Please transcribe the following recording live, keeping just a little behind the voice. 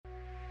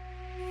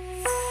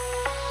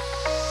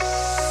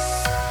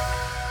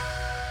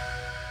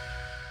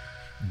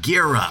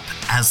Gear up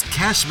as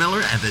Cash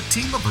Miller and the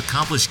team of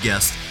accomplished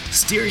guests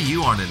steer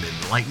you on an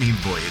enlightening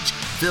voyage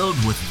filled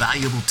with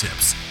valuable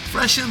tips,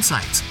 fresh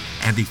insights,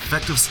 and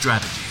effective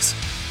strategies.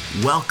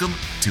 Welcome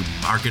to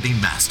Marketing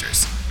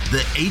Masters,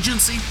 the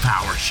Agency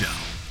Power Show.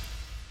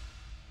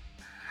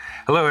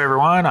 Hello,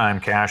 everyone. I'm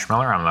Cash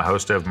Miller. I'm the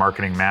host of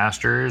Marketing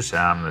Masters.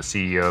 I'm the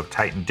CEO of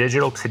Titan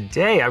Digital.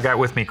 Today, I've got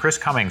with me Chris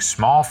Cummings,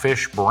 Small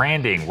Fish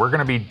Branding. We're going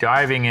to be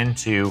diving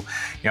into,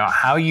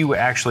 how you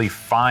actually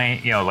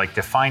find,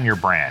 define your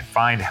brand,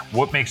 find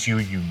what makes you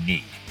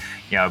unique.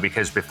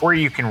 Because before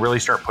you can really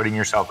start putting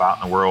yourself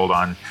out in the world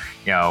on,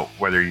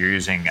 whether you're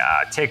using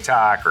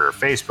TikTok or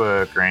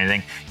Facebook or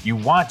anything, you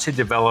want to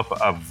develop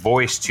a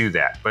voice to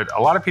that. But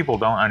a lot of people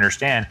don't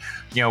understand,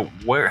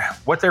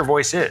 what their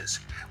voice is.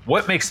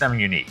 What makes them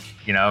unique,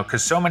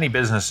 because so many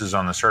businesses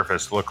on the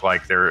surface look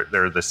like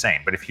they're the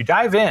same. But if you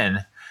dive in,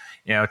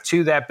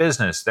 to that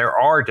business, there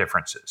are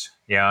differences,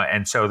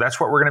 and so that's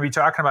what we're going to be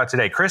talking about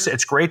today. Chris,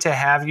 it's great to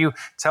have you.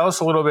 Tell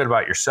us a little bit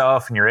about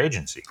yourself and your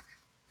agency.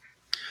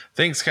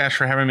 Thanks, Cash,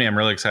 for having me. I'm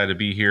really excited to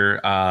be here.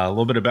 A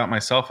little bit about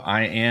myself.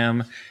 I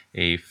am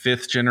a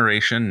fifth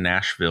generation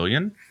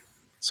Nashvilleian.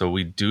 So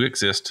we do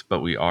exist,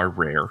 but we are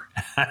rare.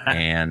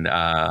 And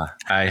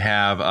I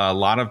have a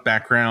lot of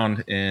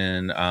background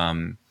in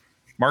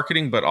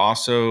marketing, but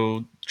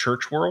also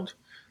church world.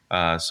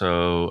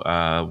 So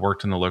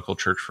worked in the local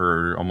church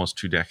for almost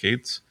 2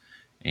 decades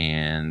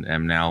and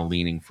am now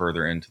leaning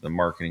further into the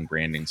marketing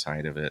branding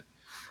side of it,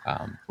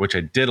 which I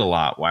did a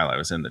lot while I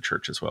was in the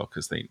church as well,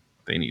 because they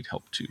need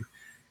help too.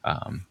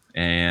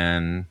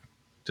 And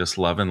just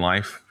loving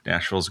life.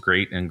 Nashville's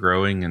great and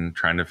growing and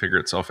trying to figure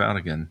itself out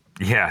again.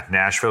 Yeah,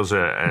 Nashville's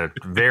a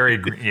very,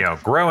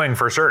 growing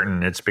for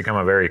certain. It's become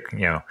a very,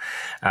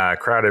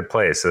 crowded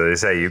place. So they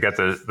say you've got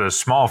the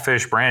small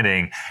fish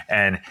branding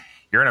and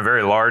you're in a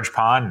very large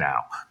pond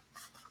now.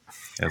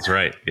 That's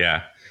right.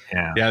 Yeah.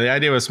 The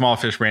idea with small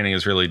fish branding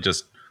is really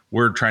just,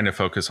 we're trying to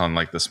focus on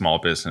like the small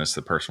business,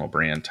 the personal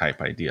brand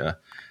type idea.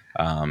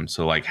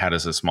 So like, how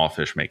does a small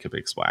fish make a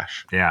big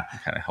splash? Yeah.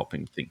 Kind of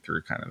helping think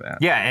through kind of that.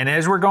 Yeah. And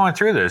as we're going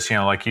through this,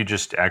 like you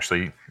just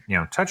actually,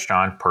 touched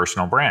on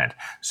personal brand.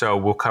 So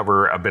we'll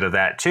cover a bit of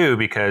that too,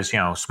 because,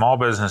 small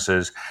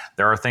businesses,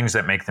 there are things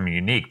that make them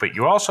unique, but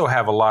you also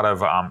have a lot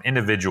of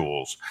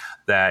individuals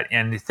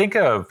and think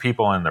of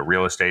people in the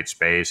real estate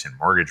space and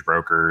mortgage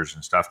brokers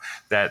and stuff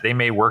that they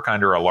may work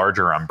under a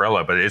larger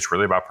umbrella, but it's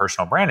really about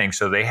personal branding.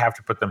 So they have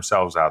to put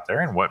themselves out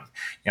there and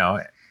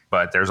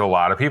but there's a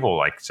lot of people,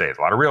 like say,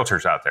 a lot of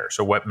realtors out there.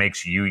 So what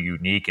makes you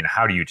unique and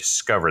how do you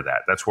discover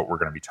that? That's what we're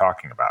going to be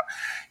talking about.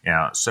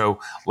 So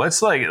let's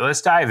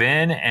dive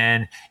in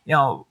and,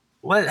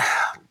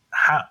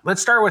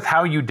 let's start with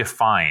how you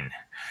define,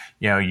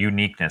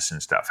 uniqueness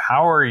and stuff.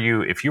 How are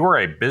you, if you are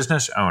a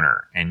business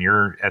owner and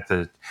you're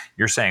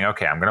saying,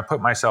 okay, I'm going to put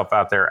myself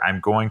out there.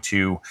 I'm going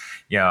to,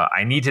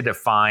 I need to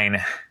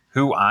define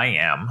who I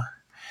am.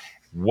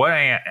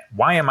 Why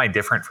am I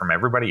different from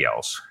everybody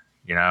else?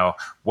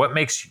 What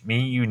makes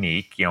me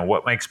unique?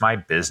 What makes my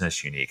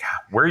business unique?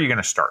 Where are you going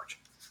to start?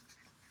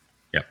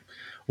 Yep.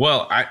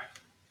 Well,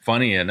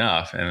 funny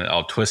enough, and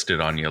I'll twist it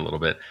on you a little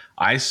bit.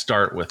 I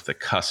start with the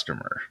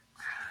customer.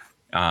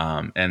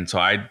 And so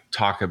I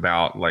talk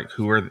about like,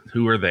 who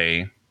are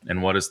they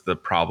and what is the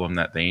problem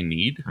that they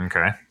need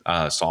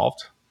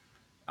solved?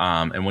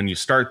 And when you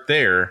start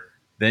there,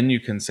 then you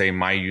can say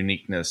my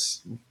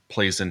uniqueness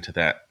plays into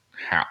that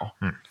how.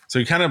 So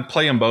you kind of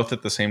play them both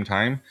at the same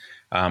time.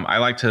 I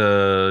like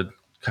to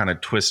kind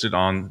of twist it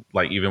on,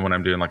 like, even when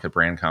I'm doing like a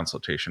brand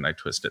consultation, I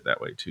twist it that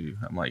way too.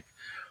 I'm like,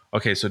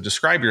 okay, so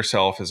describe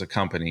yourself as a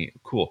company.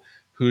 Cool.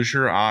 Who's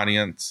your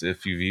audience?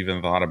 If you've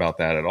even thought about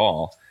that at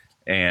all.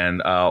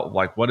 And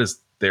what is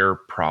their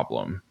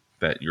problem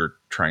that you're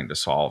trying to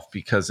solve?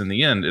 Because in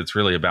the end, it's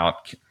really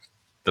about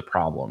the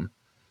problem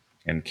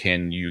and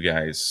can you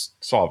guys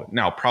solve it?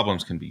 Now,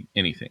 problems can be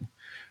anything.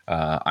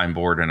 I'm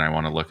bored and I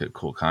want to look at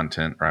cool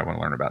content, or I want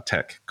to learn about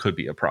tech, could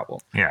be a problem.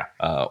 Yeah.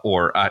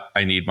 Or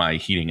I need my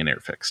heating and air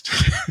fixed.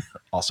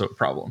 Also a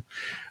problem.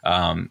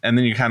 And then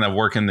you kind of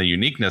work in the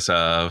uniqueness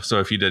of, so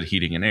if you did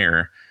heating and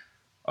air,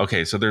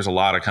 okay, so there's a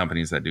lot of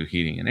companies that do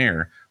heating and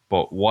air,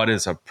 but what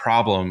is a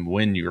problem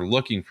when you're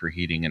looking for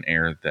heating and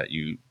air that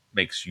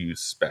makes you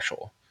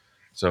special?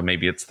 So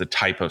maybe it's the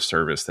type of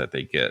service that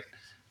they get.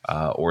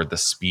 Or the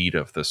speed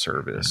of the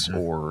service,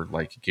 or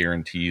like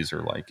guarantees,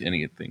 or like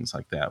any things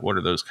like that. What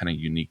are those kind of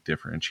unique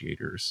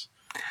differentiators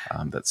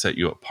that set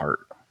you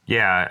apart?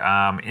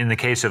 Yeah. In the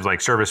case of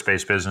like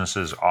service-based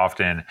businesses,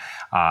 often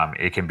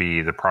it can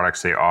be the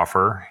products they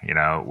offer,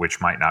 which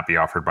might not be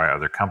offered by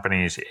other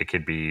companies. It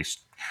could be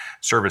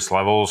service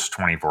levels,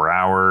 24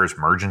 hours,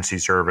 emergency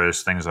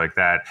service, things like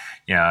that.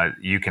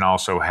 You can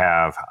also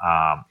have,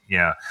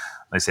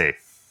 let's say,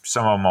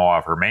 some of them will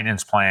offer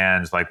maintenance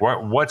plans. Like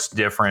what's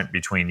different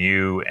between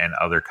you and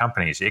other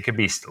companies? It could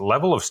be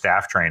level of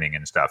staff training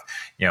and stuff.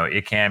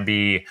 It can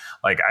be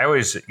like, I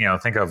always,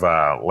 think of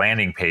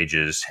landing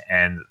pages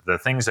and the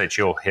things that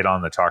you'll hit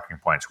on the talking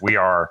points. We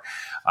are,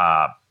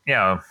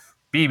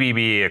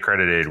 BBB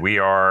accredited. We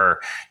are,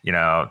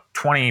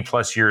 20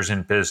 plus years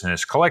in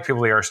business.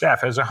 Collectively, our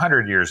staff has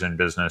 100 years in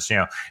business.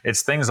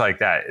 It's things like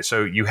that.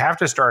 So you have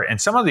to start, and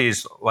some of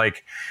these,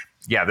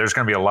 there's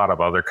going to be a lot of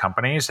other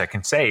companies that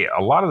can say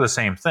a lot of the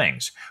same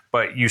things,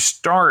 but you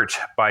start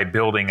by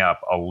building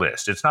up a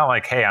list. It's not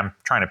like, hey, I'm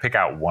trying to pick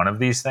out one of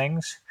these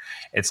things.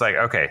 It's like,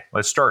 okay,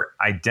 let's start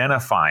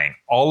identifying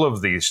all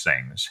of these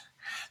things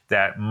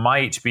that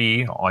might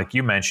be, like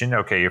you mentioned,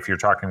 okay, if you're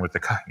talking with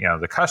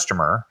the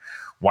customer,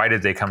 why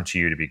did they come to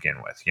you to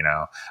begin with?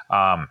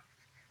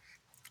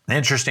 The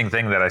interesting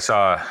thing that I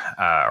saw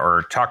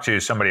or talked to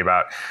somebody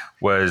about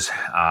was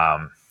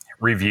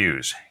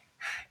reviews.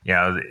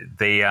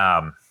 They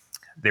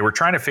were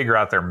trying to figure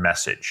out their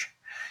message,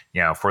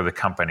 for the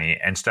company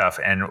and stuff,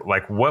 and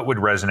like what would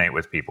resonate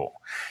with people.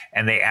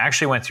 And they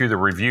actually went through the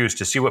reviews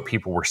to see what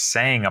people were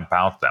saying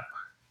about them.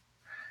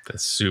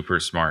 That's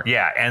super smart.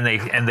 Yeah, and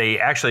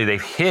they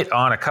hit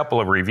on a couple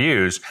of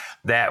reviews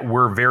that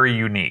were very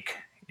unique.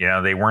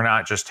 They were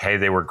not just, hey,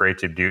 they were great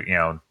to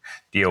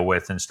deal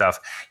with and stuff.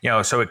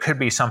 So it could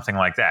be something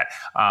like that.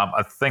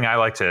 A thing I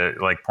like to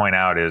point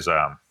out is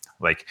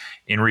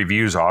in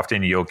reviews,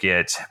 often you'll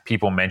get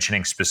people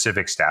mentioning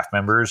specific staff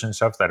members and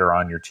stuff that are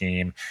on your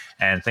team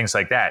and things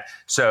like that.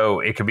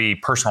 So it could be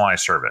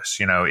personalized service.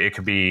 It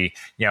could be,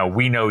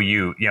 we know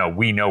you,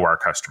 we know our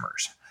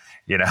customers.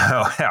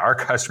 Our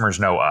customers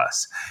know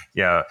us.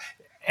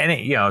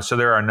 And so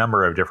there are a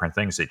number of different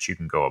things that you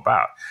can go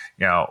about.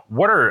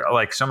 What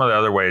are some of the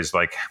other ways,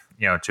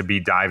 to be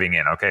diving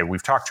in? Okay,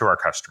 we've talked to our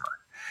customer.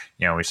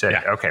 We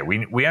said, okay,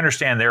 we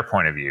understand their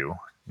point of view.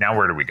 Now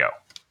where do we go?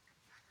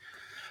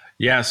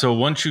 Yeah, so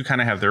once you kind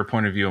of have their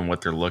point of view and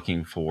what they're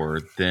looking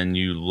for, then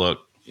you look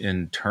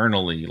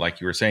internally,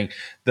 like you were saying.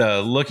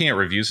 The looking at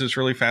reviews is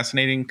really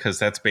fascinating because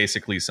that's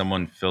basically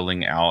someone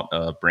filling out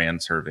a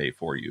brand survey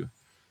for you.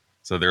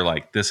 So they're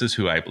like, this is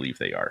who I believe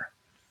they are.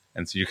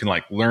 And so you can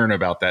learn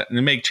about that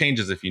and make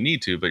changes if you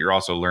need to, but you're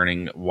also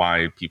learning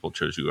why people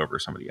chose you over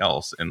somebody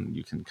else. And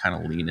you can kind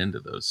of lean into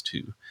those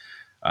too.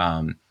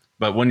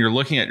 But when you're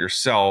looking at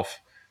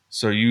yourself,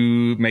 so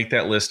you make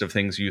that list of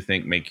things you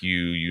think make you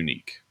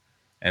unique.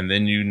 And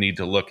then you need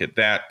to look at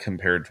that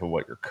compared to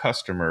what your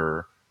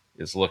customer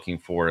is looking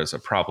for as a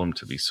problem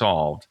to be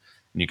solved.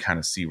 And you kind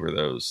of see where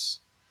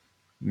those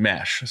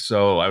mesh.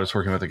 So I was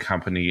working with a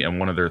company, and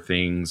one of their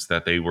things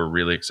that they were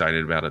really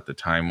excited about at the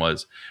time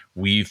was,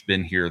 we've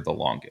been here the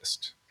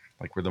longest.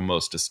 We're the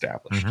most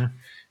established. Mm-hmm.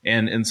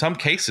 And in some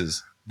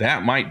cases,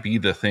 that might be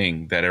the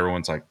thing that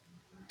everyone's like,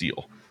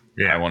 deal.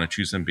 Yeah, I want to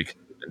choose them because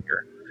they've been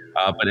here.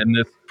 But in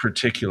this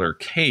particular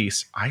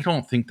case, I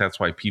don't think that's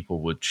why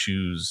people would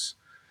choose.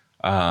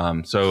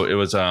 So it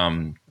was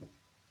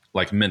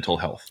mental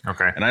health.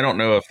 Okay. And I don't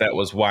know if that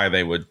was why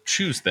they would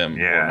choose them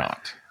or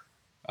not.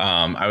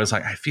 I was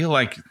like, I feel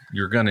like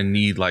you're going to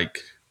need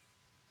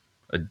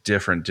a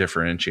different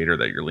differentiator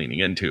that you're leaning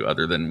into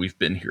other than we've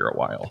been here a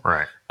while.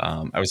 Right.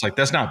 I was like,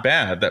 that's not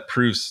bad. That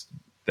proves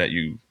that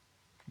you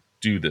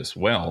do this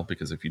well,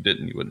 because if you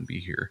didn't, you wouldn't be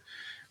here.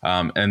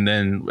 And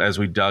then as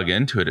we dug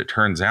into it, it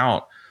turns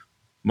out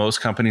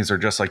most companies are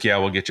just like, yeah,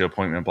 we'll get you an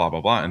appointment, blah,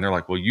 blah, blah. And they're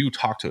like, well, you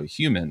talk to a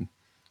human.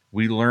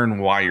 We learn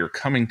why you're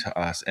coming to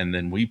us, and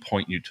then we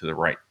point you to the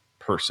right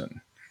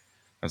person.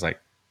 I was like,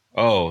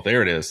 oh,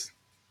 there it is.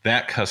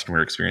 That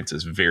customer experience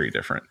is very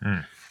different.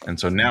 And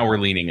so now we're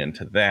leaning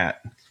into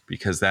that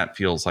because that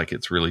feels like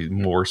it's really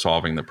more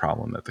solving the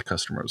problem that the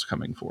customer was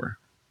coming for.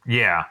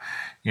 Yeah.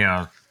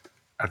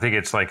 I think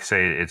it's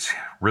it's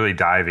really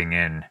diving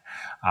in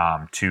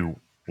to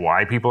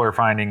why people are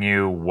finding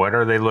you, what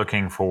are they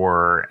looking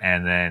for?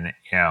 And then,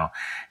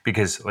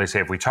 because let's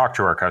say if we talk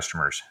to our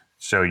customers,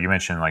 so you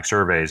mentioned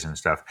surveys and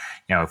stuff,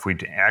 if we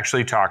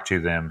actually talk to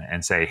them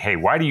and say, hey,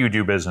 why do you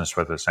do business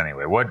with us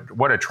anyway?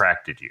 What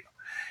attracted you?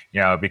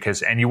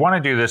 Because, and you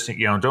want to do this,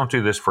 don't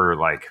do this for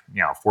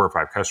 4 or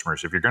 5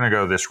 customers. If you're going to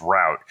go this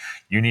route,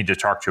 you need to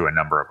talk to a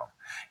number of them,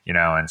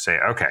 and say,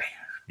 okay,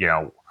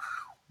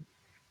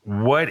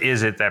 what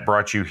is it that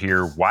brought you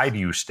here? Why do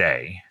you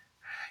stay?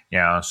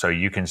 So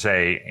you can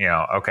say,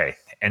 okay,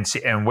 and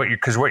see, and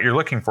because what you're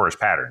looking for is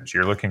patterns.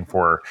 You're looking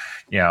for,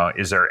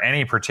 is there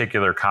any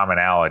particular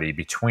commonality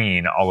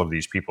between all of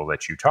these people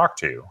that you talk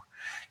to,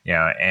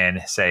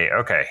 and say,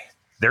 okay,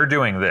 they're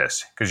doing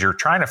this, because you're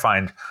trying to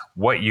find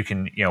what you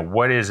can,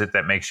 what is it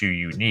that makes you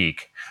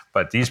unique,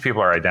 but these people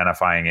are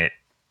identifying it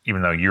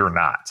even though you're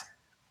not.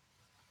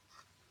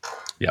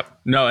 Yep.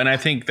 No, and I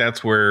think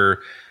that's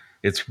where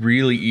it's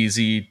really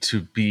easy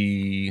to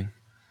be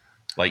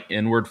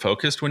inward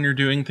focused when you're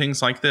doing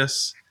things like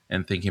this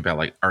and thinking about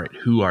all right,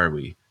 who are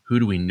we?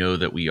 Who do we know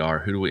that we are?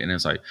 And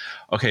it's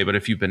okay, but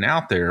if you've been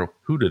out there,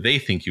 who do they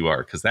think you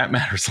are? Because that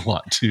matters a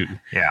lot too.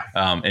 Yeah.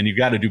 And you've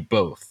got to do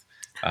both.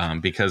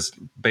 Because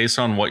based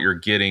on what you're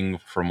getting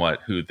from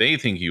who they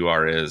think you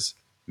are is,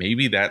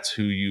 maybe that's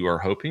who you are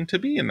hoping to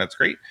be, and that's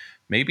great.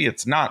 Maybe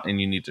it's not, and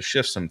you need to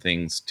shift some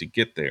things to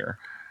get there.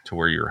 to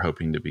where you're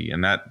hoping to be.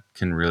 And that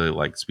can really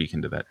like speak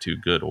into that too,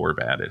 good or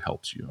bad. It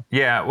helps you.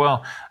 Yeah,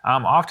 well,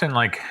 often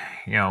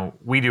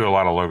we do a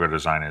lot of logo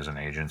design as an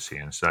agency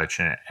and such,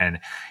 and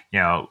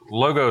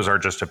logos are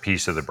just a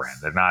piece of the brand.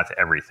 They're not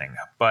everything.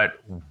 But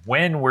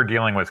when we're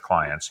dealing with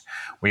clients,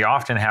 we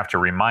often have to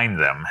remind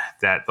them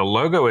that the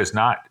logo is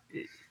not,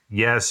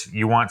 yes,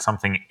 you want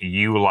something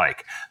you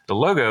like. The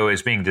logo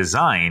is being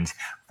designed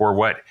for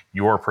what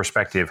your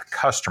prospective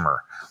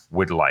customer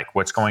would like,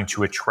 what's going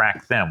to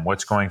attract them,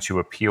 what's going to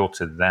appeal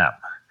to them.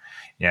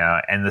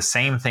 Yeah, and the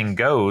same thing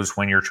goes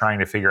when you're trying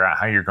to figure out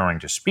how you're going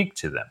to speak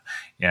to them.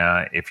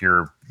 If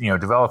you're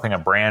developing a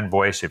brand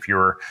voice, if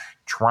you're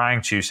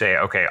trying to say,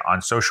 okay,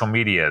 on social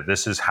media,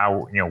 this is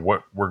how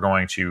what we're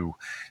going to,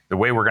 the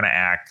way we're going to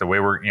act, the way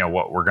we're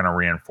what we're going to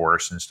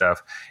reinforce and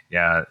stuff.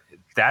 Yeah,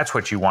 that's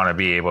what you want to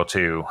be able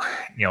to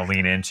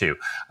lean into.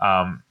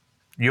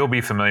 You'll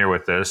be familiar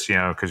with this,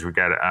 because we've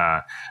got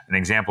an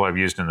example I've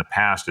used in the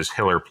past is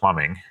Hiller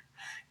Plumbing,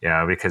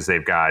 because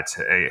they've got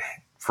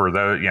for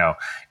those,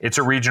 it's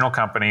a regional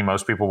company.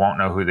 Most people won't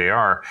know who they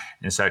are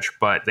and such,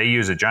 but they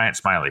use a giant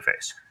smiley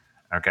face.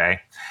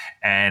 Okay.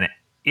 And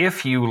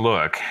if you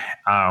look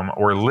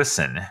or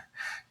listen,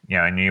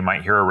 and you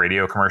might hear a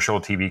radio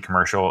commercial, TV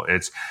commercial,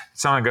 it's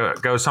something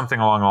goes something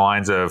along the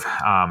lines of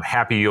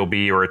happy you'll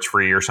be, or it's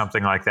free or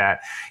something like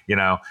that,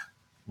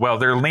 Well,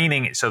 they're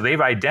leaning, so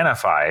they've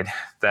identified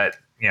that,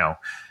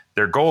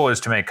 their goal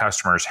is to make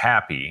customers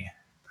happy.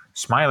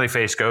 Smiley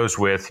face goes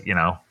with,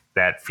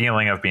 that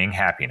feeling of being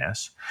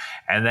happiness.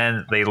 And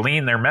then they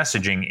lean their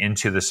messaging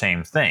into the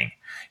same thing,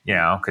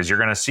 because you're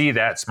going to see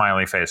that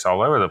smiley face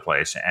all over the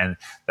place. And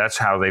that's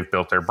how they've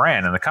built their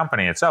brand. And the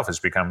company itself has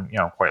become,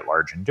 quite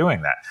large in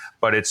doing that.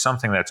 But it's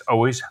something that's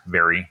always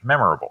very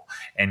memorable,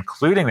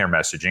 including their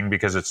messaging,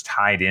 because it's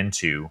tied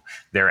into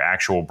their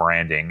actual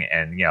branding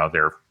and,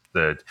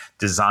 the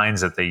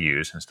designs that they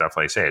use and stuff.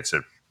 Like I say, it's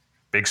a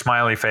big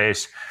smiley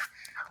face.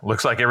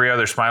 Looks like every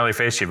other smiley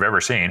face you've ever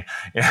seen.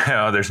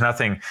 There's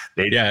nothing.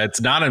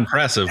 It's not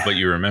impressive, but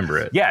you remember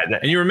it. Yeah.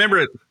 And you remember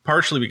it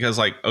partially because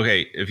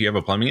okay, if you have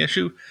a plumbing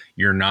issue,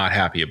 you're not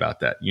happy about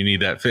that. You need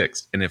that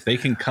fixed. And if they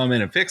can come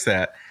in and fix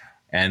that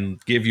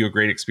and give you a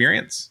great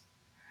experience,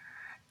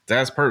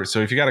 that's perfect. So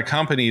if you got a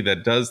company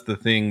that does the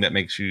thing that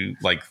makes you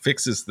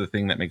fixes the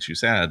thing that makes you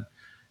sad,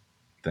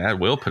 that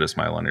will put a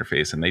smile on your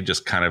face, and they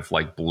just kind of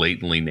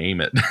blatantly name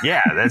it.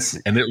 Yeah, that's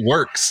and it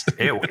works.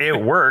 It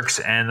works,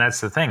 and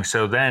that's the thing.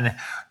 So then,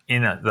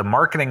 the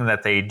marketing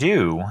that they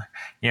do,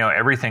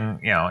 everything,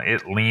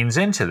 it leans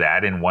into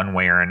that in one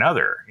way or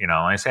another.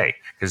 I say,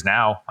 because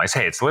now I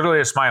say it's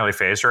literally a smiley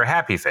face or a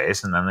happy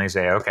face, and then they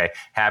say, okay,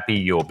 happy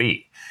you'll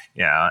be.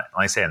 Like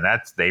I say, and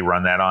they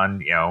run that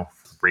on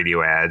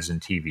radio ads and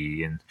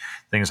TV and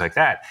things like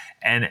that,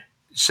 and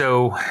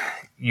so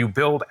you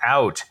build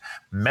out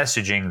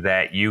messaging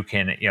that you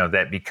can,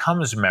 that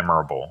becomes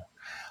memorable,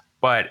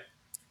 but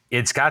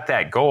it's got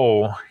that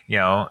goal,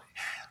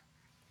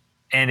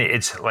 and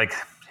it's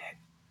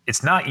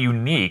it's not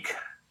unique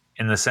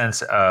in the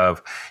sense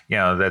of,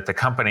 that the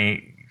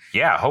company,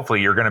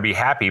 hopefully you're going to be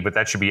happy, but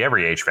that should be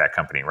every HVAC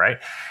company, right?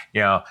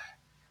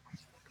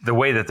 The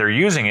way that they're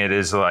using it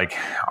is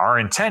our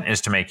intent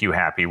is to make you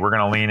happy. We're going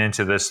to lean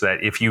into this,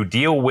 that if you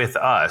deal with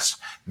us,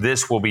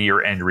 this will be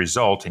your end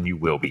result and you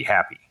will be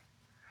happy.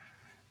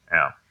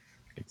 Yeah,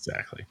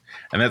 exactly.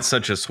 And that's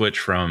such a switch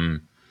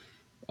from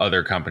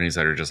other companies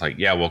that are just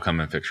we'll come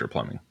and fix your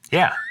plumbing.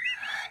 Yeah.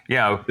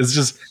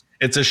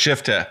 It's a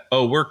shift to,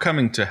 we're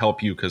coming to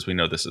help you because we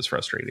know this is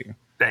frustrating.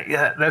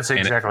 That's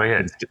exactly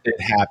it. It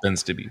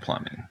happens to be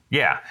plumbing.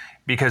 Yeah,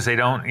 because they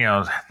don't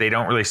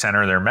really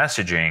center their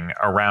messaging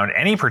around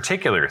any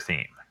particular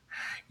theme.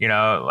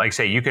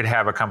 Say you could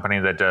have a company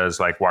that does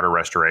water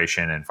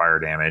restoration and fire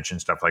damage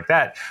and stuff like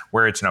that,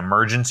 where it's an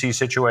emergency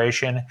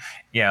situation,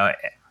 in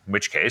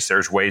which case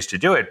there's ways to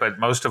do it, but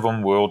most of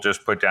them will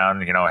just put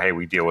down, hey,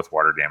 we deal with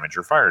water damage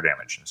or fire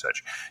damage and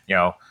such,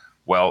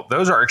 Well,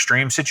 those are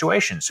extreme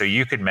situations. So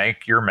you could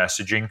make your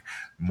messaging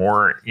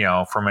more,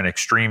 from an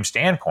extreme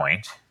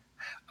standpoint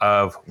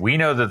of, we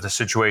know that the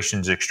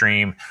situation's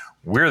extreme.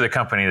 We're the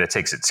company that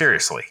takes it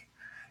seriously.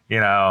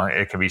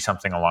 It could be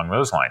something along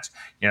those lines.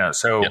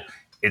 So yep.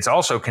 It's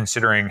also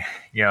considering,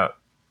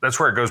 that's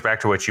where it goes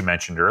back to what you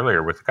mentioned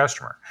earlier with the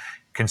customer.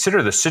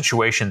 Consider the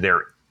situation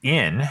they're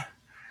in,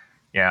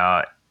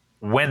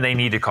 when they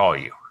need to call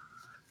you.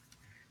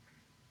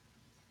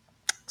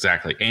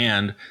 Exactly.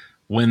 And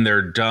when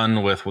they're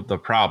done with the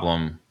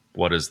problem,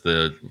 what is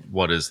their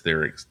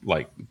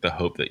the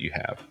hope that you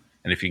have?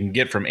 And if you can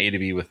get from A to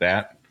B with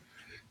that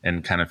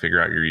and kind of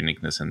figure out your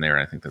uniqueness in there,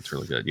 I think that's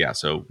really good. Yeah.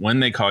 So when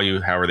they call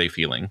you, how are they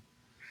feeling?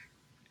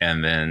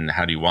 And then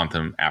how do you want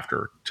them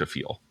after to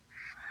feel?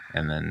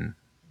 And then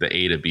the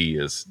A to B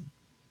is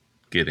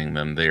getting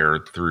them there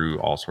through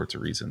all sorts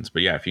of reasons.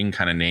 But yeah, if you can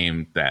kind of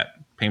name that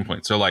pain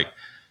point. So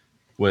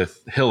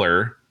with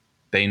Hiller,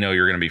 they know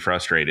you're going to be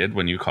frustrated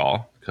when you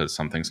call because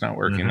something's not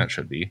working that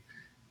should be,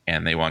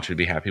 and they want you to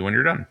be happy when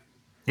you're done.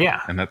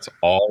 Yeah. And that's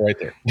all right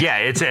there. Yeah,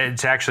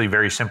 it's actually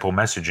very simple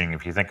messaging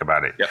if you think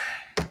about it. Yep.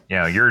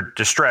 you're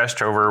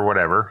distressed over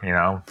whatever,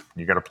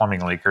 you got a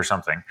plumbing leak or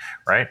something,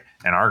 right?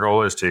 And our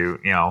goal is to,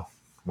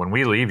 when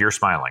we leave, you're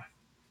smiling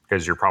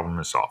because your problem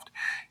is solved.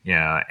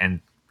 And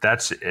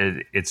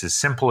it's as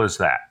simple as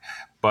that.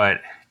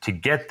 But to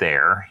get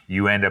there,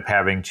 you end up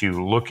having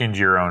to look into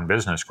your own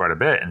business quite a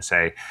bit and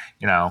say,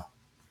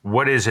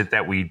 what is it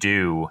that we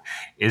do?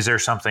 Is there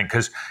something?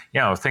 Because,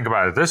 think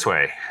about it this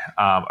way.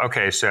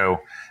 Okay, so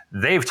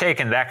they've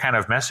taken that kind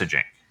of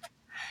messaging.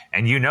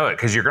 And it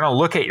because you're going to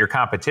look at your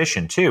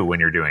competition too when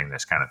you're doing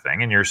this kind of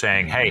thing. And you're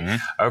saying, hey,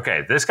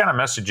 okay, this kind of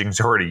messaging is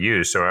already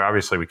used. So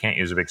obviously we can't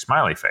use a big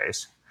smiley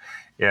face.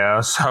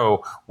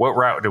 So what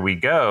route do we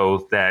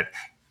go that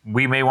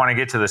we may want to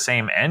get to the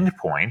same end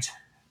point,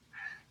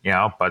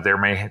 but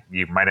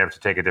you might have to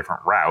take a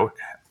different route,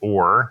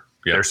 or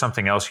there's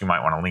something else you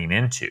might want to lean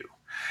into.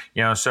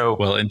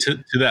 Well, and to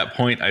that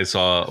point, I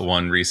saw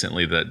one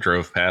recently that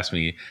drove past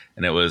me,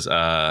 and it was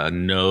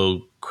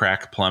no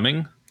crack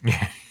plumbing.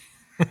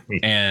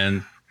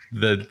 And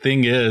the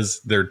thing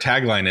is, their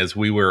tagline is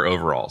 "We wear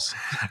overalls,"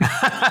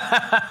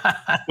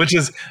 which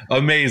is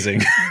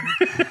amazing.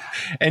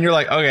 And you're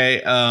like,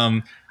 okay,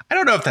 I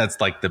don't know if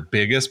that's like the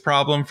biggest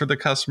problem for the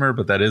customer,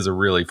 but that is a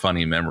really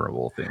funny,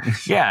 memorable thing.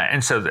 Yeah,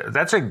 and so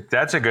that's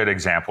a good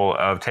example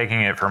of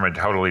taking it from a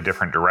totally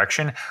different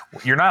direction.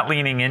 You're not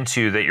leaning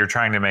into that you're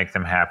trying to make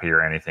them happy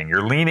or anything.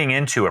 You're leaning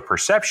into a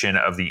perception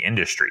of the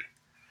industry.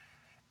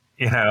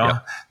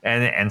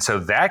 And so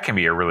that can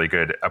be a really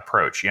good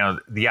approach.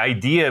 The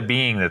idea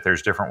being that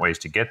there's different ways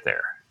to get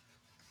there.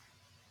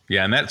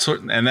 Yeah,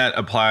 and that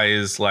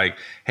applies like,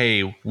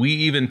 hey, we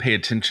even pay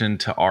attention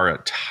to our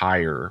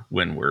attire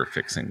when we're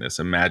fixing this.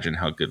 Imagine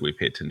how good we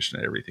pay attention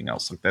to everything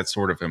else. Like that's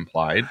sort of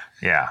implied.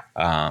 Yeah.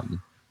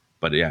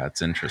 But yeah,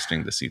 it's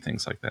interesting to see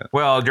things like that.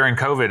 Well, during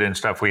COVID and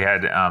stuff, we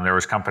had there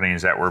was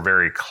companies that were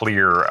very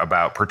clear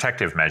about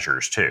protective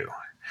measures too.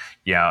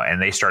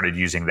 And they started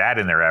using that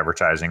in their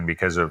advertising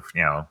because of,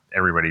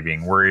 everybody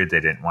being worried.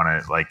 They didn't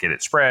want to get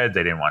it spread.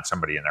 They didn't want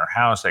somebody in their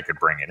house that could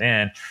bring it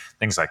in,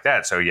 things like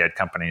that. So you had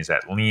companies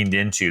that leaned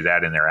into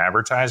that in their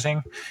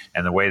advertising,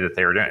 and the way that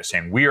they were doing it,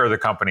 saying, we are the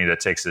company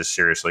that takes this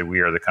seriously. We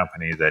are the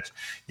company that,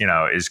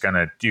 is going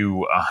to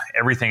do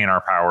everything in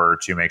our power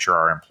to make sure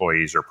our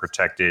employees are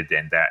protected,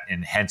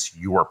 and hence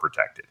you are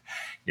protected,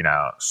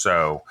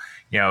 So,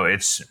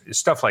 it's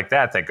stuff like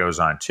that goes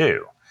on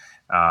too.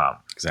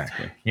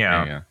 Exactly.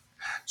 Yeah.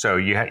 So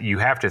you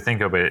have to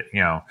think of it,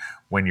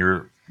 when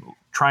you're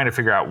trying to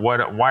figure out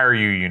why are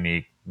you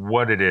unique,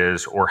 what it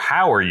is, or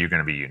how are you going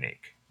to be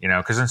unique?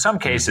 Because in some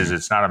cases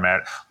it's not a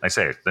matter. Like I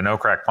say, the no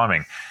crack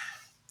plumbing.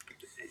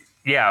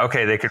 Yeah,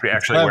 okay, they could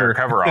actually wear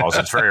coveralls.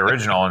 It's very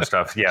original and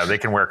stuff. Yeah, they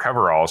can wear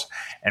coveralls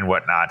and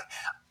whatnot.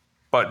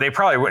 But they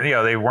probably,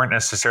 they weren't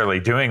necessarily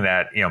doing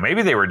that.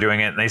 Maybe they were doing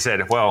it and they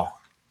said, well,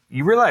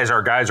 you realize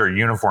our guys are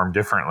uniformed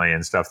differently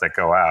and stuff that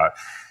go out.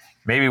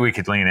 Maybe we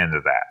could lean into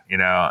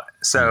that,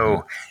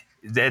 So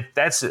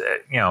that's, like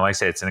I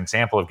say, it's an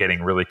example of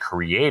getting really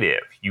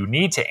creative. You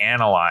need to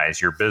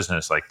analyze your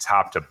business like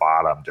top to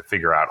bottom to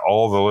figure out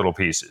all the little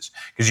pieces,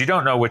 because you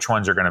don't know which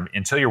ones are going to,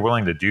 until you're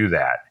willing to do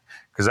that.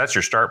 Because that's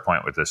your start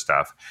point with this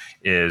stuff,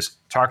 is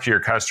talk to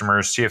your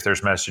customers, see if there's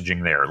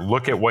messaging there.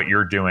 Look at what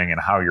you're doing and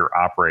how you're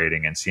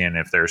operating and seeing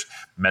if there's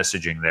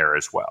messaging there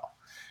as well.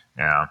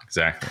 Yeah,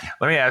 exactly.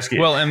 Let me ask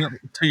you. Well, and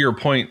to your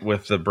point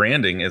with the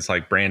branding, it's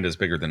like brand is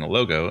bigger than a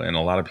logo. And a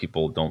lot of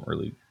people don't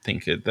really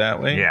think it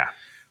that way. Yeah.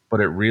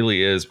 But it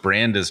really is.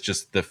 Brand is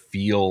just the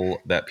feel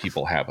that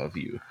people have of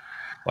you.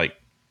 Like,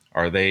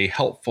 are they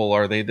helpful?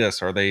 Are they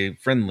this? Are they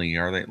friendly?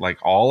 Are they like,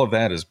 all of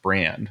that is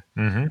brand.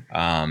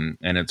 Mm-hmm.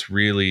 And it's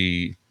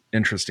really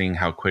interesting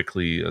how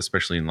quickly,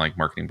 especially in like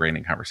marketing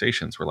branding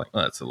conversations, we're like,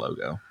 oh, that's the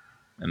logo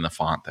and the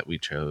font that we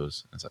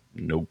chose. It's like,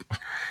 nope.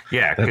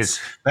 Yeah. Because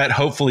that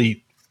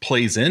hopefully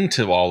plays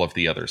into all of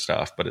the other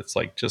stuff, but it's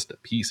like just a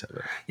piece of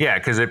it. Yeah,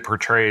 because it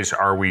portrays,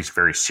 are we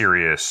very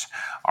serious?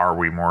 Are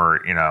we more,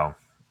 a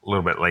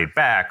little bit laid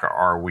back?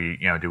 Are we,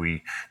 do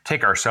we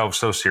take ourselves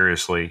so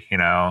seriously,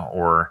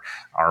 or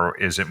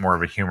is it more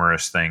of a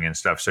humorous thing and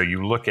stuff? So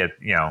you look at,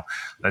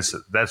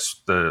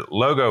 that's the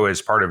logo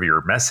is part of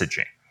your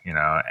messaging,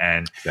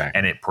 and exactly.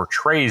 And it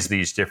portrays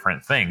these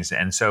different things.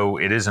 And so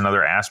it is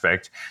another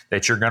aspect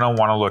that you're going to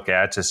want to look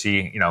at to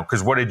see,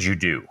 because what did you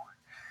do?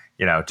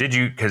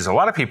 Because a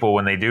lot of people,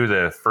 when they do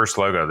the first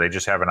logo, they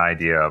just have an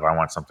idea of, I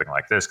want something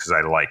like this because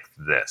I like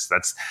this.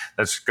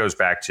 That's goes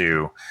back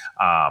to,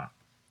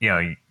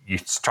 you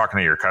talking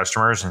to your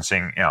customers and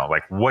saying,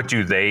 like, what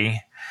do they,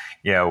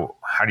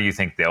 how do you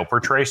think they'll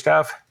portray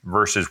stuff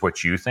versus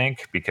what you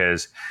think?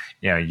 Because,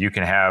 you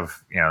can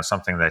have,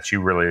 something that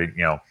you really,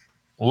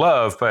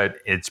 love, but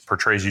it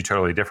portrays you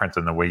totally different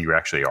than the way you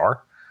actually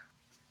are.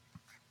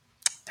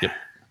 Yep,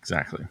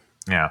 exactly.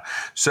 Yeah.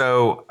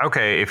 So,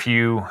 okay, if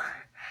you...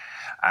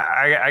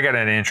 I got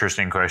an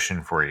interesting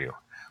question for you.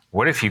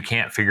 What if you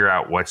can't figure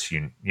out what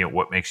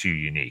makes you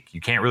unique? You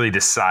can't really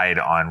decide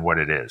on what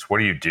it is. What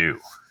do you do?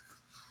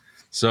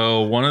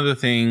 So one of the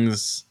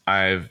things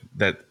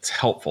that's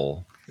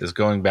helpful is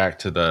going back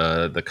to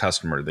the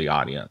customer, the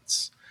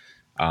audience.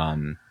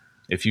 And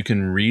if you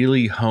can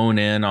really hone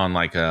in on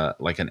like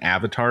an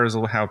avatar is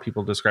how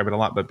people describe it a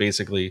lot, but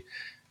basically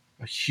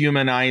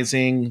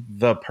humanizing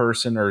the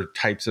person or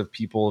types of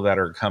people that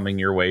are coming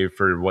your way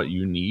for what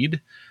you need,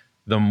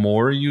 the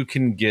more you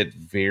can get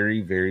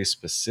very, very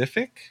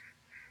specific,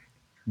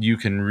 you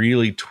can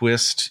really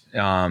twist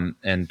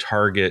and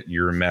target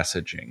your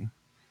messaging.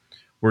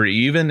 Where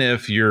even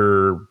if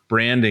your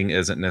branding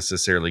isn't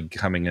necessarily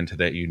coming into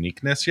that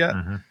uniqueness yet,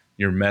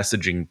 your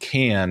messaging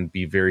can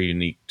be very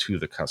unique to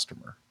the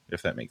customer,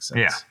 if that makes sense.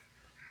 Yeah.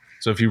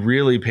 So if you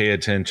really pay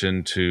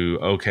attention to,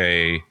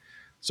 okay,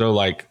 so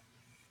like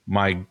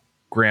my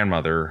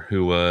grandmother,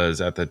 who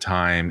was at the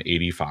time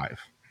 85,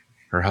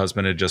 her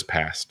husband had just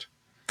passed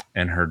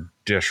and her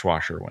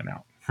dishwasher went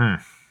out.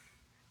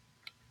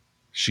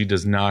 She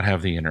does not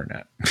have the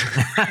internet.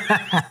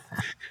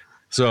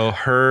 So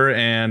her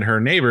and her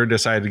neighbor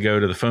decided to go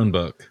to the phone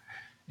book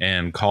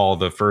and call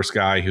the first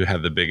guy who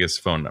had the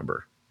biggest phone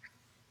number.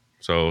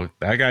 So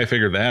that guy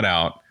figured that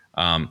out.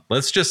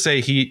 Let's just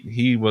say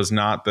he was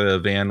not the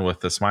van with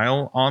the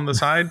smile on the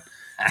side.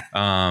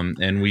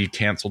 And we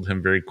canceled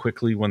him very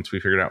quickly once we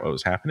figured out what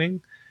was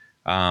happening.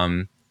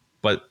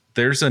 But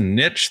there's a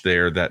niche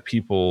there that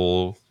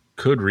people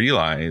could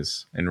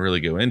realize and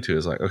really go into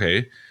is like,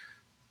 okay,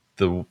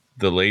 the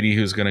lady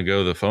who's going to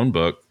go to the phone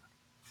book,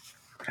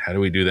 how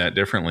do we do that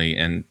differently?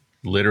 And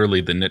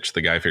literally the niche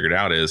the guy figured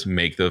out is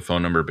make the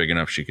phone number big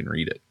enough she can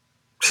read it.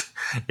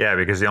 Yeah,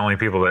 because the only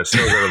people that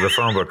still go to the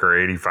phone book are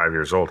 85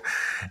 years old.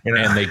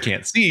 And they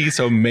can't see,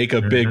 so make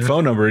a big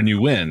phone number and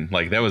you win.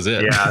 Like, that was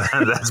it. Yeah,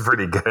 that's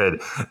pretty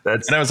good.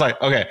 And I was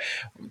like, okay,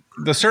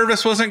 the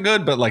service wasn't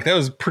good, but like that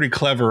was pretty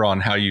clever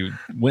on how you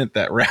went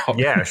that route.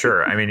 Yeah,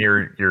 sure. I mean,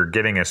 you're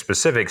getting a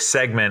specific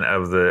segment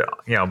of the,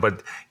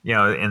 but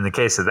in the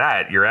case of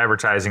that, your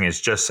advertising is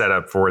just set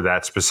up for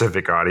that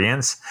specific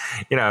audience,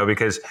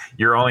 because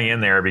you're only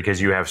in there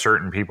because you have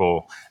certain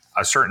people,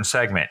 a certain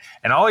segment,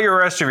 and all your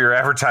rest of your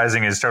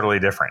advertising is totally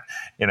different,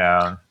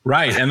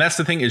 Right. And that's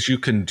the thing is you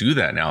can do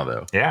that now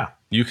though. Yeah.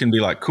 You can be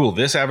like, cool,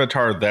 this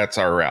avatar, that's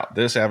our route.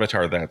 This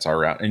avatar, that's our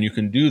route. And you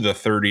can do the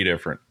 30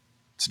 different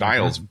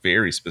styles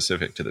very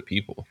specific to the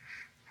people,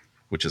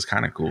 which is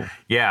kind of cool.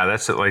 Yeah,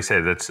 that's like I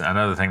say, that's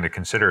another thing to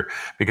consider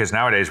because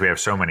nowadays we have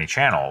so many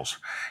channels,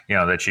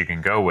 that you can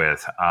go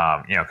with,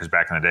 because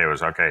back in the day it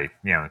was okay,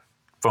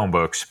 phone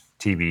books,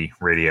 TV,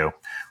 radio,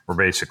 we're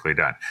basically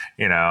done.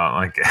 Yep.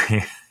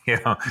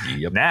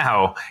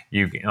 Now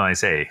you, like I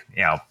say,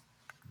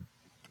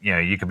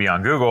 you could be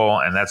on Google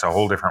and that's a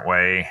whole different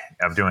way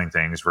of doing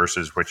things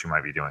versus what you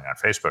might be doing on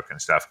Facebook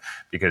and stuff,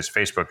 because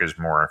Facebook is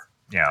more,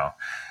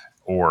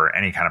 or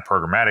any kind of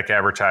programmatic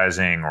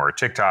advertising or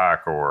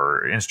TikTok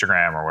or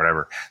Instagram or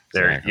whatever.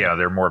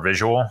 They're more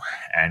visual,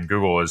 and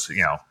Google is,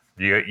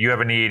 you have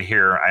a need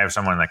here. I have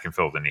someone that can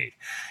fill the need.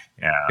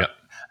 Yeah. Yep.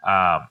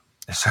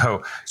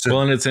 So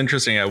well, and it's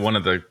interesting. One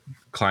of the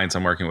clients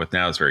I'm working with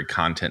now is very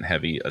content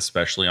heavy,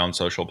 especially on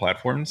social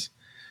platforms.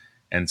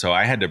 And so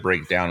I had to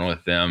break down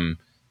with them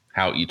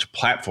how each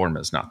platform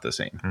is not the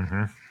same,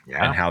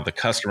 and how the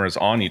customers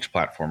on each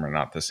platform are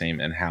not the same,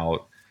 and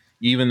how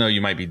even though you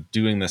might be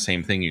doing the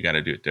same thing, you got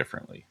to do it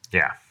differently.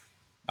 Yeah.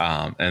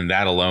 And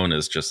that alone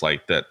is just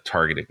like that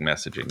targeting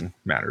messaging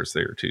matters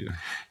there too.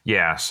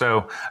 Yeah.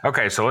 So,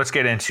 okay. So let's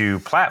get into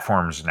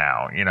platforms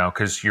now,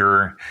 cause we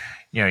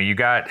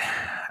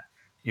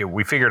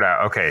figured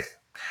out, okay,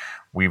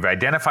 we've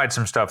identified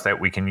some stuff that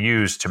we can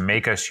use to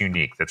make us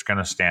unique that's going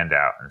to stand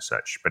out and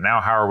such. But now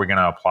how are we going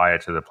to apply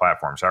it to the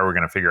platforms? How are we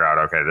going to figure out,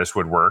 okay, this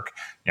would work,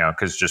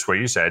 because just what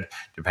you said,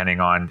 depending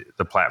on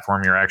the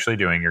platform you're actually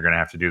doing, you're going to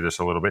have to do this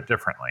a little bit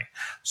differently.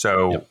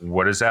 So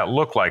What does that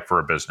look like for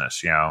a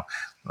business?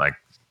 Like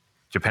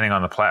depending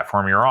on the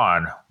platform you're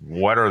on,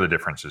 what are the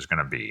differences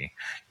going to be,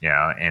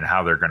 and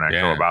how they're going to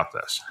go about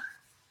this?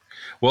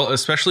 Well,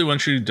 especially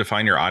once you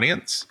define your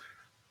audience,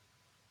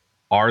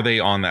 are they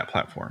on that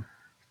platform?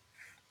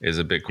 Is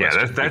a big question.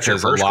 Yeah, that's your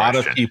because first a lot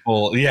question. of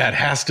people, it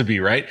has to be,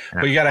 right? Yeah.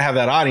 But you got to have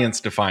that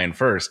audience defined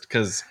first,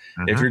 because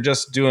if you're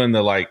just doing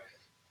the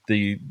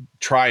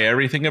try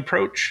everything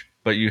approach,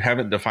 but you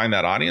haven't defined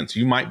that audience,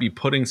 you might be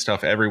putting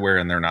stuff everywhere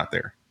and they're not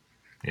there.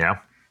 Yeah.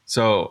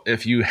 So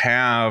if you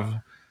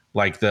have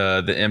like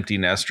the empty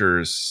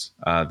nesters,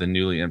 the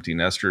newly empty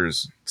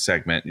nesters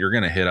segment, you're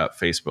going to hit up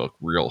Facebook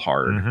real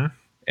hard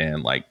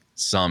and like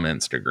some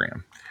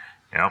Instagram.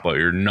 Yeah, but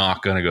you're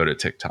not going to go to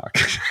TikTok.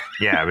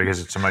 Yeah, because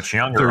it's a much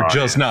younger They're audience.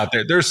 just not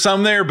there. There's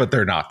some there, but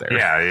they're not there.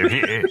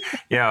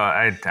 Yeah,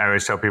 I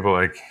always tell people,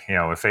 like,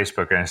 with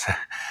Facebook,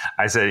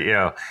 I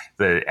said,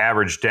 the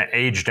average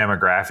age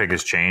demographic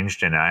has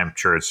changed, and I'm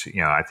sure it's,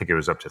 I think it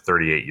was up to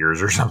 38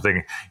 years or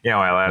something.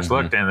 I last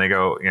looked, and they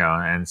go,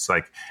 and it's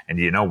like, and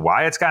do you know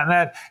why it's gotten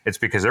that? It's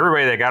because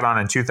everybody that got on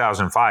in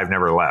 2005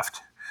 never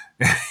left.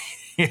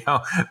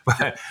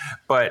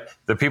 But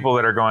the people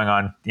that are going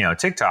on,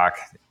 TikTok,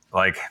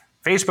 like,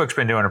 Facebook's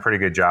been doing a pretty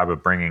good job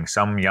of bringing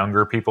some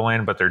younger people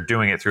in, but they're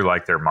doing it through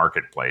like their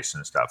marketplace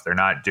and stuff. They're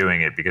not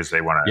doing it because they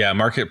want to. Yeah,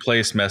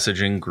 marketplace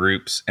messaging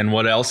groups. And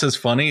what else is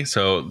funny?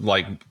 So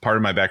like part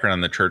of my background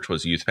in the church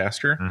was youth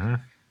pastor.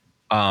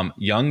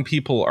 Young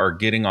people are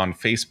getting on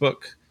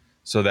Facebook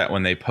so that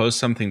when they post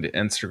something to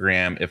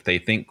Instagram, if they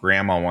think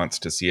grandma wants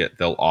to see it,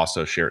 they'll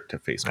also share it to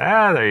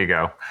Facebook. There you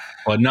go.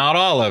 But not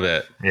all of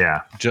it.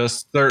 Yeah.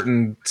 Just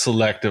certain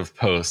selective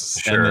posts.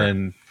 Sure. And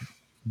then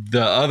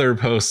the other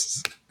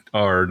posts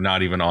are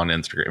not even on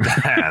Instagram.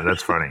 Yeah,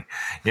 that's funny.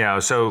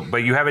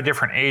 But you have a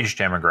different age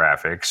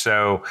demographic.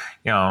 So,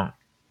 like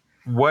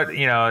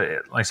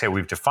I say,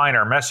 we've defined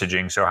our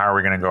messaging. So how are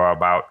we going to go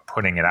about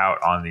putting it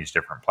out on these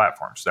different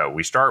platforms? So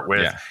we start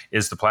with,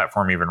 is the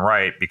platform even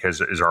right? Because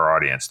is our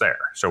audience there?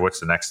 So what's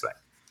the next thing?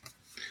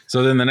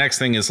 So then the next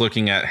thing is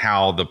looking at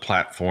how the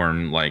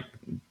platform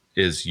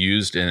is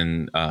used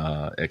in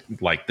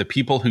the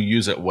people who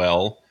use it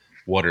well,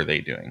 what are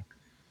they doing?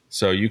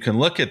 So you can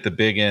look at the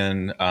big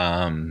end,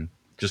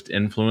 just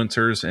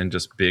influencers and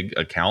just big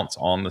accounts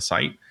on the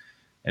site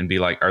and be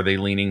like, are they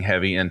leaning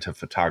heavy into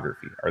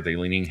photography? Are they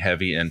leaning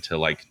heavy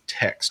into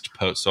text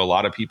posts? So a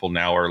lot of people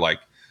now are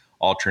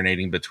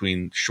alternating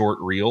between short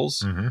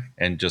reels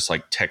and just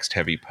text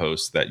heavy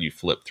posts that you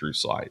flip through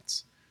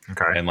slides.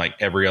 Okay. And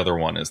every other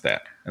one is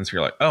that. And so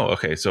you're like, oh,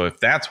 okay. So if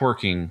that's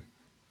working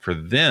for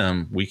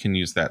them, we can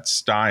use that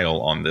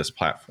style on this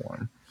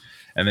platform.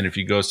 And then if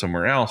you go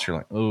somewhere else, you're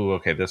like, oh,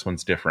 okay, this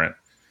one's different.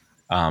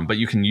 But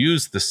you can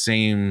use the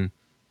same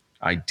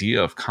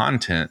idea of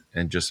content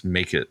and just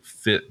make it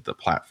fit the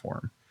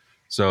platform.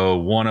 So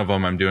one of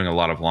them, I'm doing a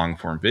lot of long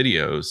form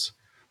videos.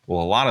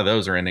 Well, a lot of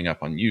those are ending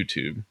up on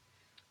YouTube,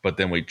 but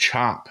then we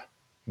chop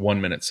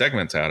 1 minute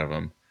segments out of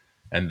them,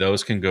 and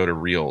those can go to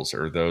Reels,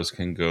 or those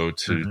can go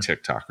to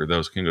TikTok, or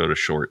those can go to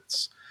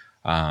Shorts.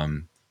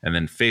 And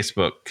then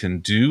Facebook can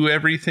do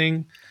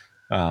everything,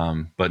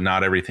 but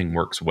not everything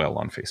works well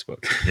on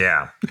Facebook.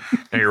 Yeah,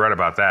 you're right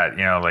about that.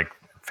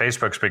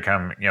 Facebook's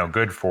become,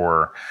 good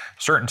for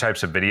certain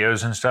types of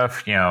videos and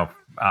stuff,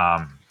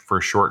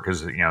 for short,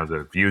 because,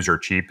 the views are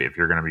cheap if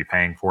you're going to be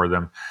paying for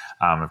them.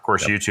 Of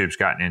course, YouTube's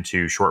gotten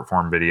into short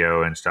form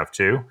video and stuff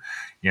too,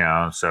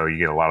 so you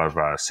get a lot of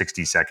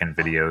 60-second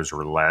videos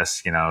or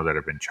less, that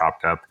have been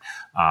chopped up.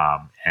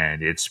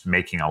 And it's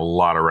making a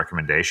lot of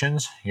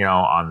recommendations,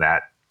 on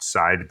that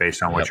side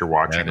based on what you're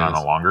watching on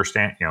a longer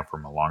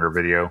from a longer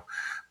video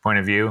point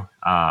of view.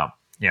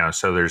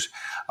 So there's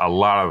a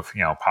lot of,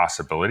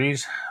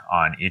 possibilities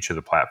on each of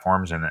the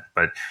platforms.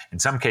 But in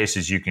some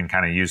cases, you can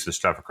kind of use the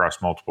stuff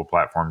across multiple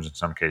platforms. In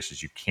some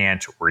cases, you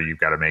can't, or you've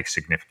got to make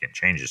significant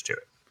changes to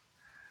it.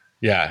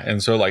 Yeah.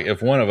 And so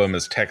if one of them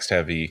is text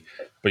heavy,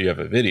 but you have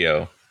a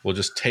video, we'll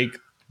just take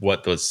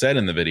what was said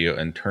in the video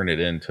and turn it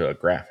into a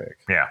graphic.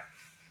 Yeah.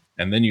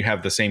 And then you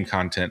have the same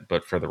content,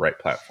 but for the right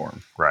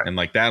platform. Right. And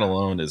that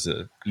alone is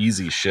an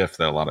easy shift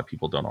that a lot of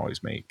people don't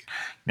always make.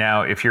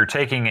 Now, if you're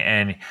taking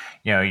and,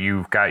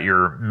 you've got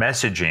your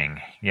messaging,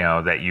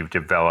 that you've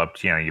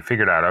developed, you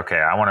figured out, okay,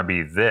 I want to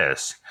be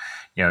this,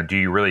 do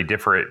you really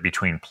differ it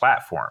between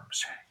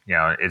platforms?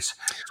 It's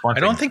one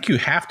thing. I don't think you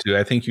have to.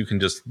 I think you can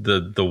just,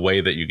 the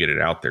way that you get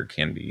it out there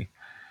can be.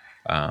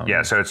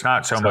 So it's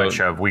not so much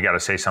of we got to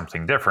say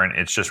something different.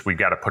 It's just we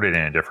got to put it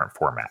in a different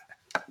format.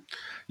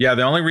 Yeah,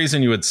 the only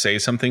reason you would say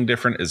something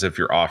different is if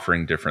you're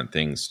offering different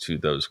things to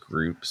those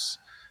groups.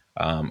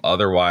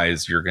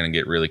 Otherwise, you're going to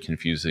get really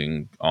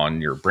confusing on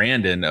your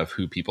brand end of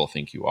who people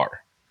think you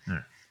are.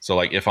 So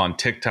if on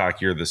TikTok,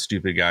 you're the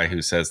stupid guy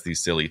who says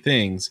these silly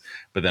things,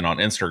 but then on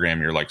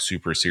Instagram, you're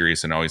super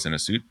serious and always in a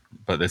suit,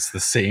 but it's the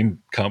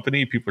same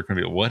company, people are going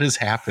to be, what has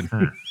happened?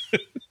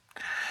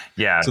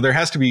 Yeah. So there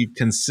has to be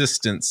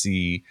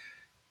consistency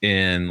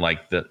in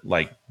the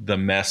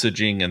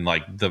messaging and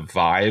the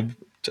vibe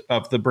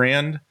of the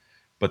brand,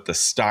 but the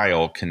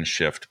style can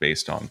shift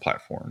based on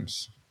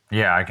platforms.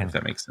 Yeah, I can. If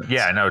that makes sense.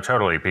 Yeah, no,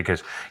 totally.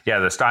 Because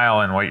the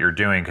style and what you're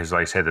doing, because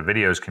like I said, the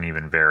videos can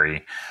even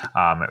vary.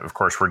 Of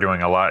course, we're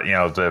doing a lot,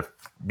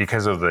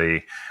 because of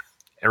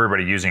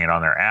everybody using it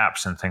on their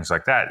apps and things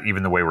like that.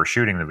 Even the way we're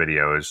shooting the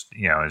video is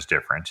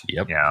different.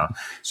 Yep.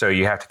 So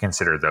you have to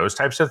consider those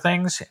types of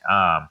things.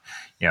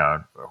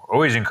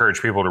 Always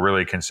encourage people to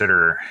really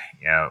consider,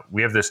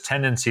 we have this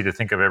tendency to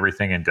think of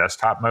everything in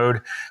desktop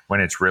mode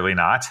when it's really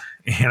not,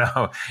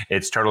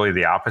 it's totally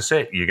the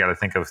opposite. You got to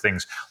think of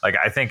things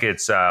I think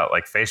it's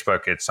like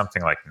Facebook, it's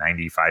something like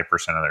 95%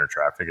 of their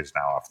traffic is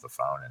now off the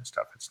phone and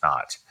stuff. It's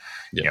not,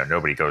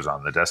 nobody goes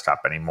on the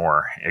desktop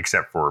anymore,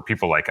 except for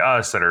people like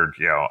us that are,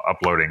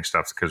 uploading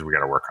stuff because we got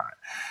to work on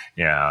it.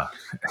 Yeah.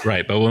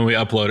 Right. But when we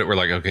upload it, we're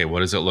like, okay, what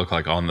does it look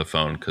like on the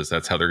phone? Because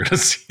that's how they're going to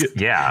see it.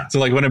 Yeah. So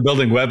when I'm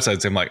building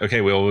websites, I'm like, okay,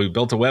 well, we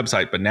built a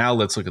website, but now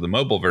let's look at the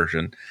mobile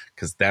version,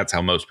 because that's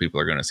how most people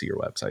are going to see your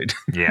website.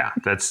 Yeah,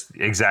 that's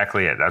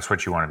exactly it. That's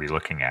what you want to be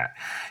looking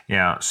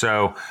at.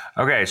 So,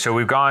 okay, so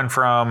we've gone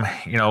from,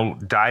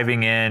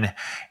 diving in,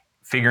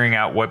 figuring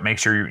out what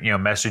makes your,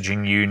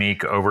 messaging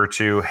unique, over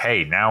to,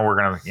 hey, now we're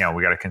going to,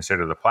 we got to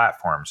consider the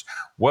platforms.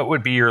 What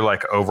would be your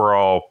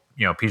overall,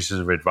 pieces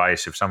of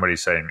advice if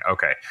somebody's saying,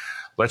 okay,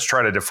 let's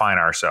try to define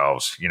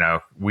ourselves.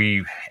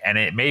 And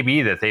it may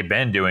be that they've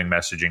been doing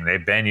messaging,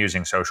 they've been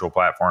using social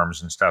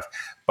platforms and stuff,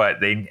 but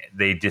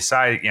they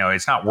decide,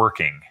 it's not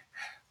working.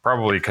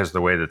 probably because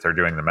the way that they're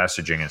doing the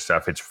messaging and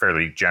stuff, it's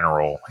fairly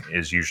general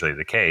is usually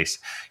the case.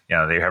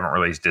 They haven't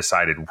really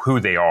decided who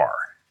they are,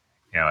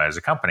 as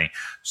a company.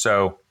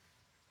 So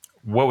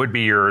what would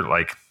be your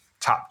like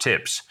top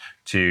tips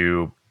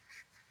to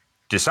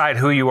decide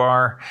who you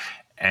are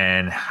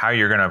and how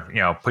you're going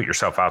to, put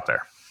yourself out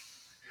there?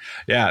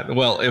 Yeah,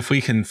 well, if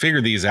we can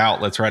figure these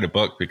out, let's write a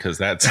book, because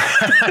that's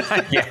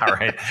yeah,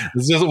 right.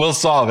 We'll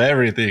solve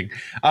everything.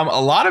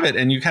 A lot of it,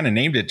 and you kind of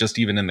named it just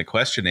even in the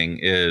questioning,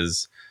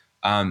 is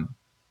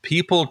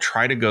people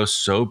try to go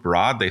so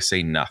broad they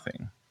say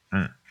nothing.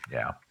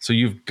 Yeah. So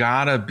you've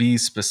got to be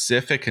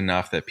specific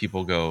enough that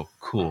people go,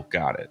 cool,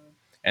 got it.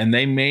 And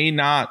they may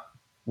not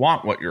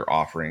want what you're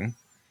offering,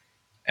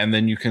 and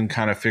then you can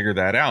kind of figure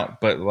that out.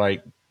 But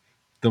like,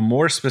 the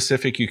more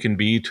specific you can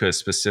be to a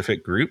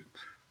specific group,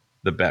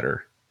 the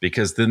better,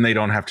 because then they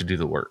don't have to do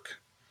the work.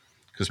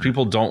 Because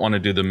people don't want to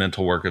do the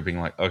mental work of being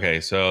like,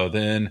 okay, so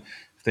then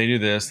if they do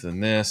this,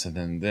 then this, and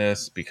then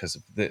this, because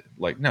of the,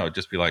 like, no,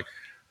 just be like,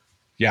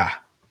 yeah,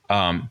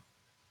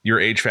 your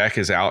HVAC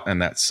is out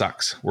and that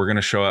sucks. We're going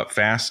to show up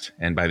fast,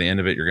 and by the end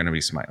of it, you're going to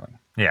be smiling.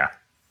 Yeah.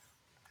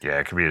 Yeah,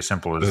 it could be as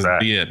simple as that.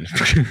 The end.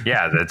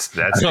 Yeah, that's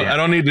I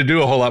don't need to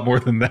do a whole lot more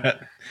than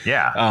that.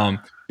 Yeah.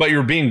 But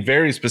you're being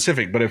very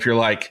specific. But if you're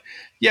like,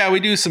 yeah,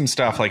 we do some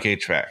stuff like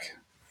HVAC.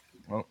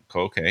 Well,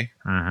 okay.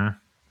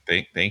 Mm-hmm.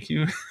 Thank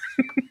you.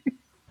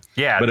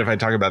 Yeah. But if I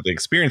talk about the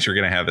experience you're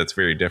going to have, that's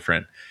very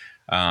different.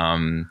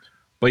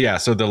 But yeah,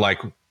 so the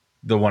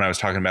one I was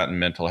talking about in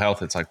mental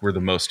health, it's like, we're the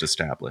most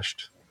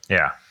established.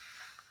 Yeah.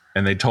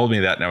 And they told me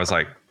that, and I was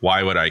like,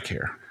 why would I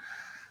care?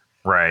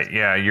 Right.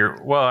 Yeah. You're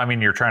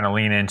trying to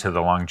lean into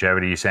the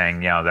longevity,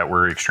 saying, that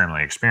we're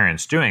extremely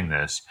experienced doing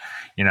this,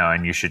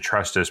 and you should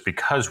trust us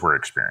because we're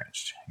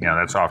experienced.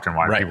 That's often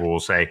why people will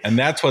say. And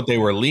that's what they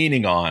were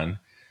leaning on.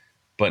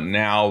 But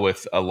now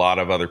with a lot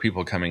of other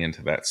people coming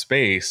into that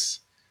space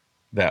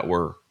that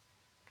were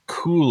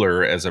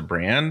cooler as a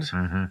brand,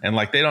 and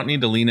like, they don't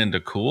need to lean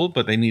into cool,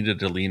 but they needed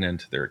to lean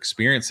into their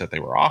experience that they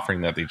were offering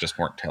that they just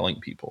weren't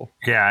telling people.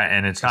 Yeah.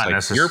 And it's not like,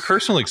 necessarily your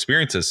personal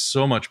experience is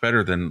so much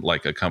better than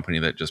like a company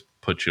that just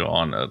puts you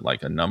on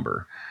a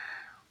number.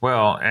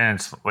 Well, and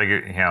it's like,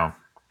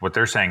 what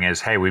they're saying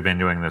is, hey, we've been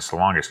doing this the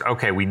longest.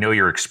 Okay, we know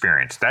your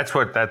experience. That's the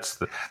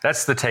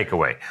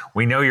takeaway.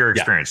 We know your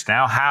experience. Yeah.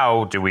 Now,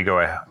 how do we go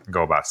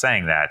about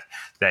saying that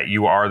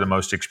you are the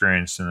most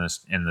experienced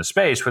in the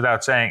space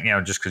without saying,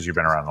 just because you've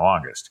been around the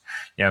longest?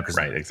 Because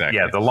exactly.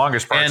 Yeah, the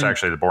longest part is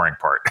actually the boring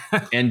part.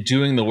 And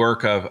doing the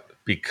work of,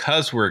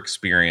 because we're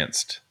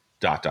experienced, ...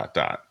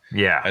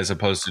 Yeah. As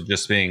opposed to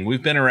just being,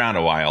 we've been around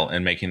a while,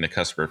 and making the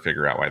customer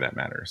figure out why that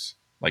matters.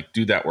 Like,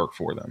 do that work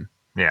for them.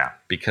 Yeah.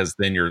 Because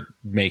then you're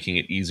making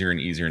it easier and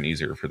easier and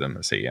easier for them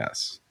to say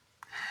yes.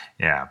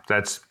 Yeah.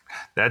 That's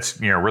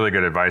really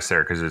good advice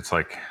there, because it's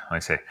like I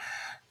say,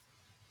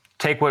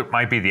 take what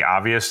might be the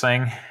obvious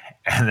thing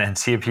and then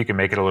see if you can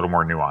make it a little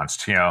more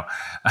nuanced,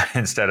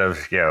 instead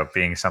of,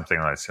 being something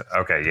that's,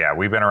 okay, yeah,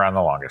 we've been around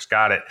the longest.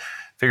 Got it.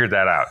 Figured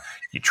that out.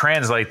 You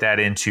translate that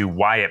into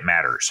why it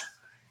matters,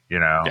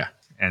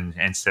 and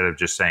instead of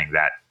just saying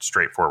that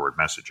straightforward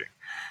messaging.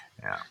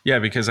 Yeah,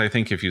 because I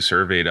think if you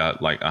surveyed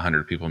like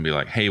 100 people and be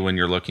like, hey, when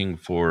you're looking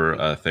for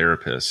a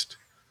therapist,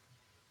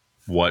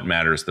 what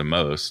matters the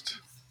most?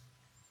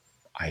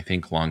 I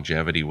think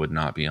longevity would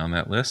not be on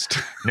that list.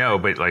 No,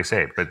 but like I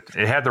say, but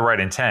it had the right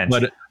intent.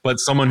 But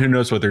someone who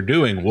knows what they're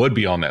doing would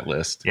be on that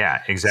list.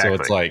 Yeah, exactly.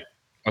 So it's like,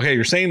 okay,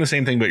 you're saying the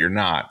same thing, but you're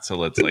not. So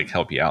let's like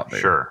help you out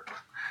there. Sure.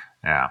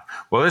 Yeah.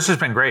 Well, this has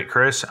been great,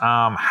 Chris.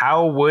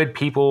 How would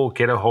people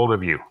get a hold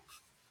of you?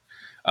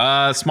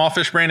 Small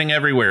Fish Branding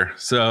everywhere.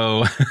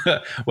 So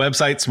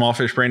website,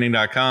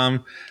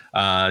 smallfishbranding.com.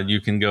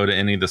 You can go to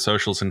any of the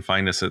socials and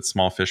find us at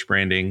Small Fish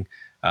Branding.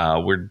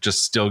 We're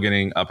just still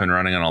getting up and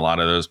running on a lot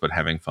of those, but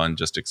having fun,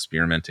 just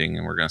experimenting.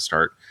 And we're going to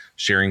start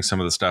sharing some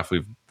of the stuff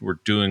we're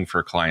doing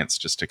for clients,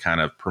 just to kind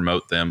of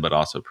promote them, but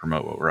also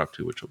promote what we're up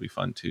to, which will be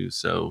fun too.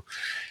 So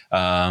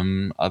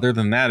other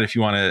than that, if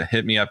you want to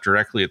hit me up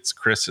directly, it's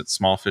Chris at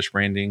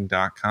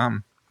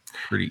smallfishbranding.com.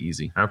 Pretty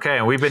easy. Okay,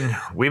 and we've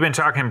been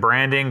talking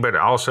branding, but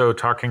also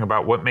talking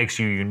about what makes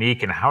you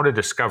unique and how to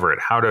discover it,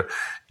 how to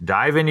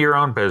dive into your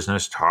own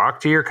business, talk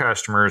to your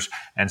customers,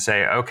 and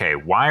say, okay,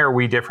 why are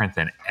we different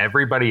than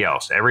everybody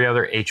else, every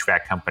other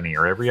HVAC company,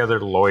 or every other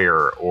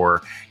lawyer,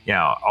 or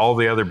all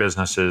the other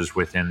businesses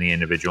within the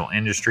individual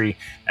industry,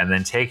 and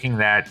then taking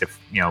that,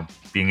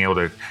 being able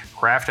to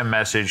craft a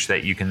message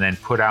that you can then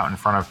put out in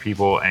front of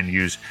people and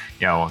use,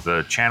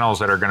 the channels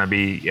that are going to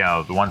be,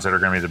 the ones that are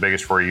going to be the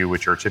biggest for you,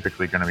 which are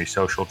typically going to be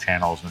social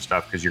channels and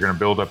stuff, because you're going to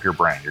build up your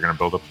brand. You're going to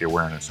build up the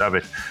awareness of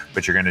it,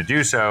 but you're going to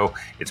do so.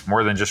 It's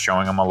more than just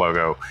showing them a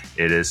logo.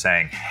 It is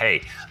saying,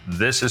 hey,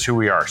 this is who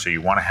we are. So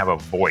you want to have a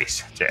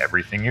voice to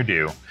everything you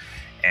do,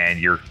 and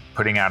you're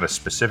putting out a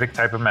specific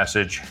type of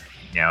message,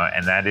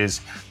 and that is,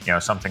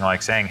 something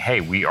like saying,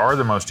 hey, we are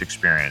the most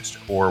experienced,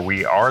 or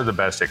we are the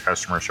best at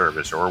customer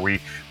service,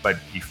 but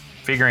you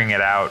figuring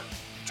it out,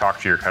 talk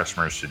to your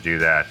customers to do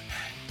that,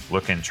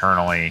 look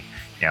internally,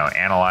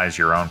 analyze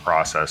your own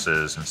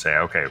processes and say,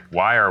 okay,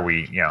 why are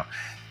we,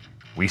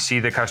 we see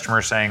the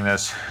customer saying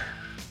this.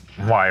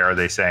 Why are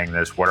they saying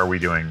this? What are we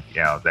doing,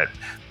 that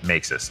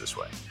makes us this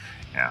way?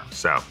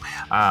 So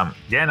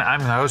again, I'm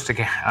the host of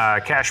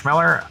Cash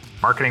Miller,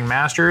 Marketing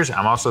Masters.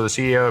 I'm also the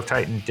CEO of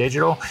Titan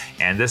Digital,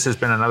 and this has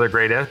been another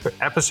great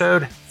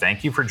episode.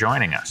 Thank you for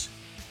joining us.